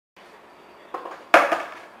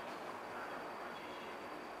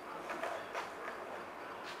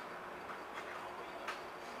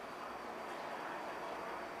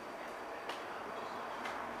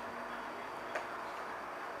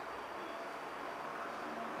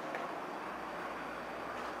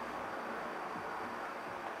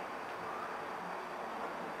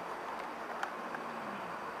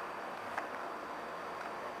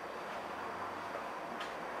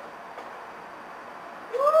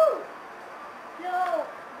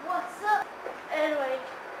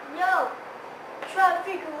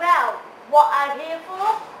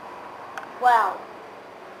Wow.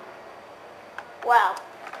 Wow.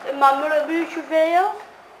 In my little music video.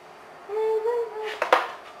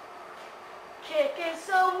 Kicking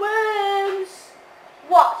some wings.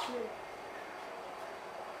 Watch me.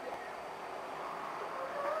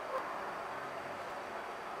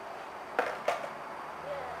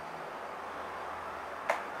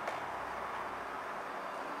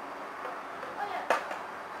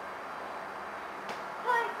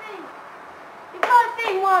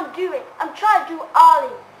 Want to do it. I'm trying to do ollie.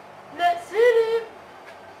 Let's hit it.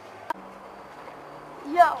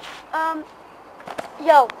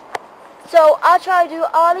 Yo. So I'll try to do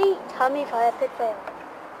ollie. Tell me if I epic fail.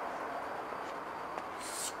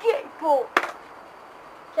 Skateboard.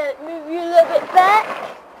 Okay, move you a little bit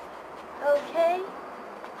back. Okay.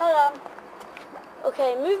 Hold on.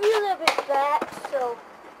 Okay, move you a little bit back so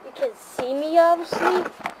you can see me obviously.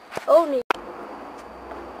 Only.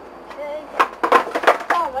 Okay.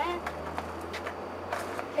 Oh man.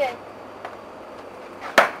 Okay.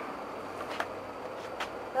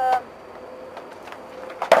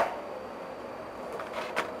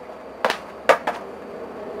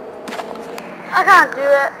 I can't do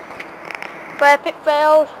it. But epic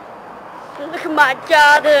failed. Look at my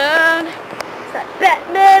garden. It's like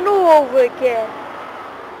Batman all over again.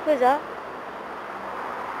 Who's that?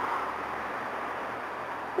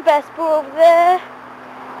 The basketball over there.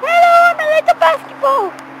 Hello, I'm a little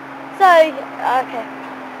basketball. Sorry, okay.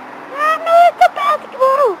 I'm a little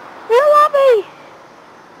basketball. You love me.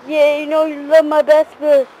 Yeah, you know you love my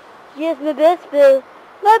basketball. Yes, my basketball.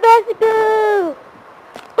 My basketball.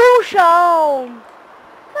 Boom.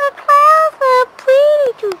 The clouds are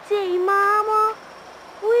pretty today, Mama.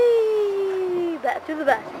 Whee. Back to the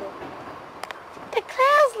basketball. The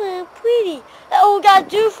clouds look pretty. That's all we gotta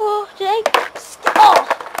do for today. Oh.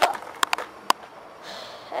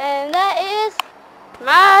 And that is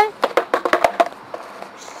my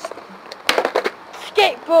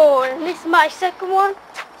skateboard. And this is my second one.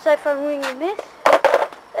 So if I'm ringing this,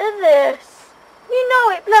 and this. You know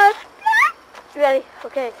it, blood. You ready?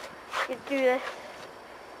 Okay. You do this.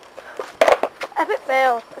 Epic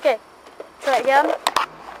fail. Okay. Try it again.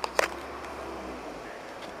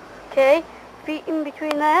 Okay. Feet in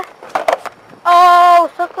between there. Oh,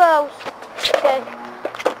 so close. Okay.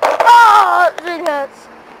 Oh, it really hurts.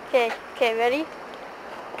 Okay, ready?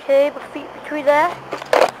 Okay, my feet between there.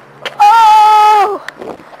 Oh!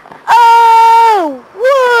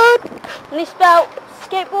 What? And he spelled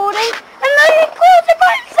skateboarding, and then he calls it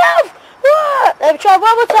by himself. What? Let me try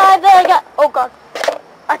one more time. There I go. Oh God,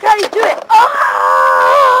 I can't even do it.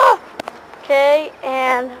 Oh! Okay,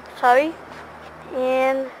 and sorry,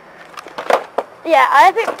 and yeah,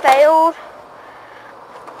 I think failed.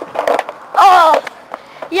 Oh,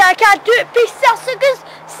 yeah, I can't do it. Peace out, suckers.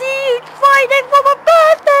 See you Friday for my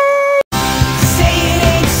birthday.